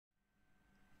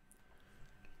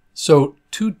So,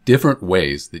 two different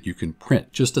ways that you can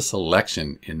print just a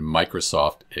selection in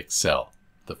Microsoft Excel.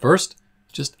 The first,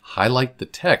 just highlight the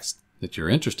text that you're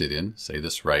interested in. Say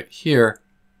this right here.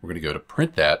 We're going to go to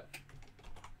print that.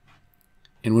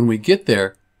 And when we get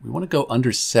there, we want to go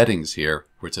under settings here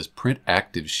where it says print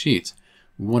active sheets.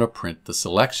 We want to print the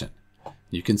selection.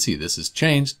 You can see this has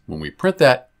changed. When we print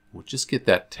that, we'll just get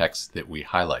that text that we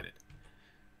highlighted.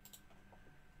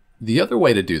 The other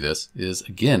way to do this is,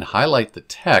 again, highlight the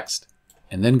text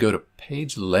and then go to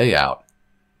page layout.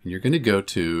 And you're going to go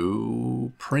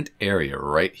to print area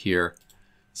right here.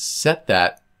 Set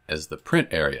that as the print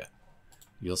area.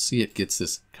 You'll see it gets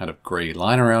this kind of gray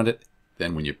line around it.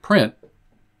 Then when you print,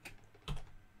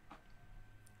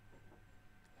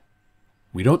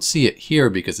 we don't see it here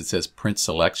because it says print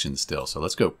selection still. So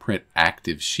let's go print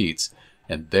active sheets.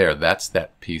 And there, that's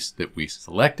that piece that we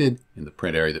selected in the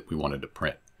print area that we wanted to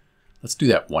print. Let's do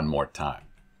that one more time.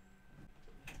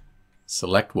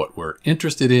 Select what we're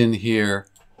interested in here.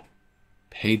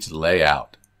 Page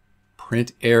layout.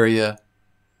 Print area.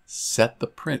 Set the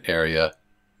print area.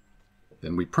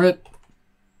 Then we print.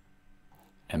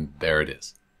 And there it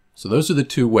is. So those are the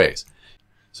two ways.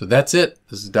 So that's it.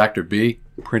 This is Dr. B,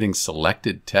 printing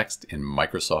selected text in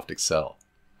Microsoft Excel.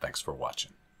 Thanks for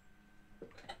watching.